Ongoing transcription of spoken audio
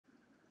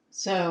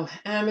So,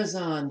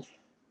 Amazon,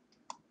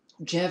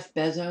 Jeff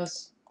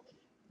Bezos,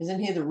 isn't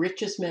he the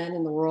richest man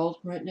in the world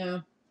right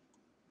now?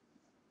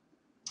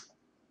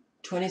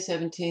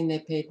 2017, they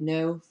paid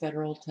no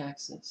federal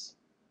taxes.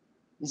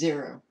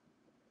 Zero.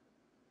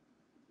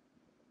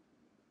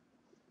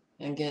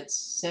 And gets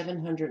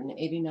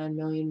 789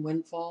 million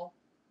windfall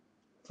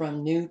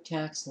from new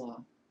tax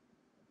law.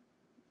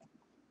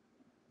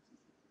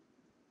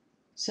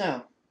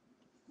 So,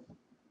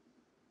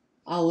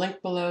 I'll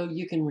link below.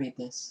 You can read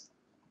this.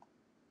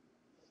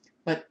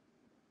 But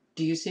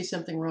do you see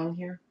something wrong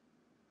here?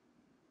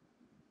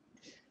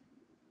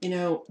 You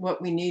know,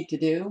 what we need to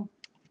do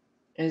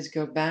is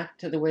go back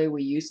to the way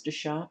we used to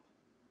shop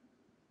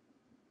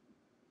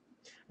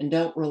and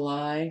don't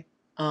rely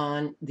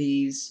on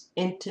these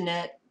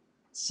internet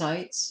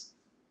sites.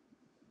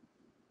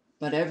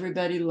 But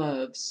everybody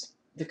loves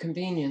the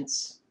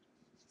convenience.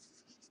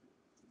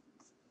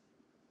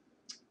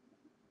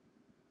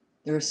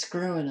 They're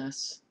screwing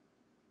us.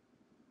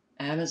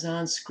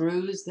 Amazon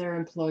screws their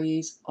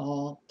employees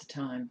all the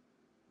time.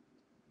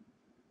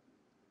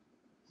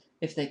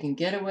 If they can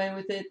get away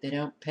with it, they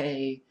don't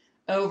pay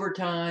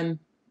overtime.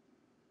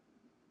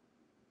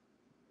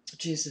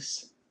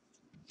 Jesus.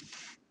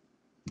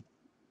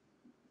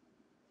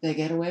 They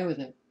get away with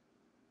it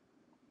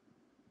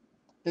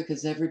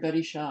because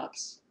everybody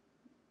shops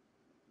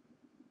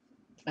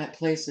at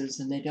places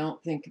and they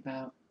don't think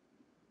about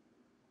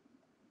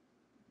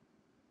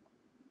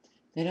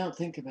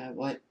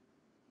what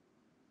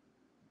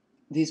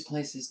these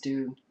places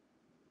do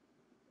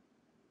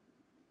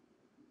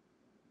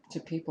to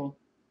people.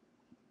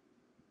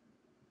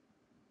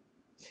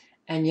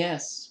 And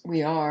yes,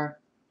 we are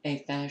a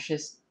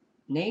fascist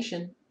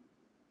nation.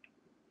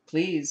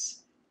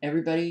 Please,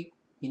 everybody,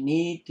 you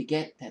need to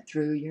get that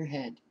through your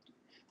head.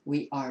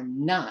 We are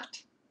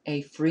not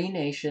a free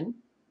nation.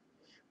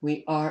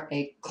 We are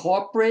a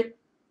corporate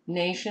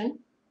nation.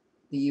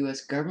 The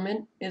U.S.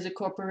 government is a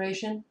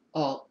corporation.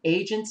 All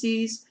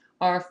agencies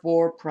are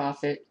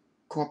for-profit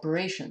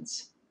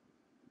corporations.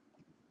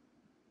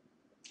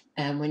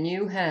 And when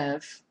you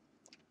have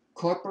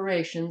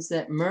corporations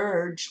that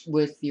merge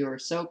with your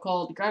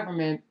so-called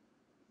government,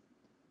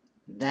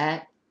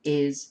 that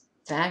is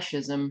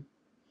fascism.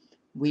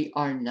 We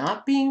are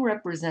not being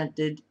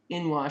represented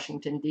in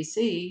Washington,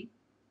 D.C.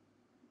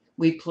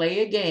 We play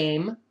a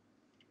game,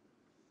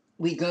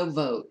 we go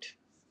vote,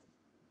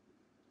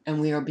 and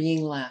we are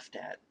being laughed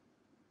at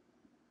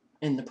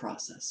in the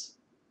process.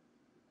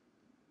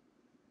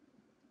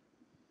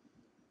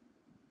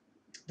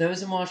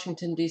 Those in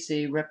Washington,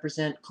 D.C.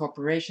 represent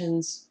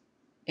corporations,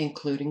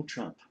 including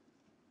Trump.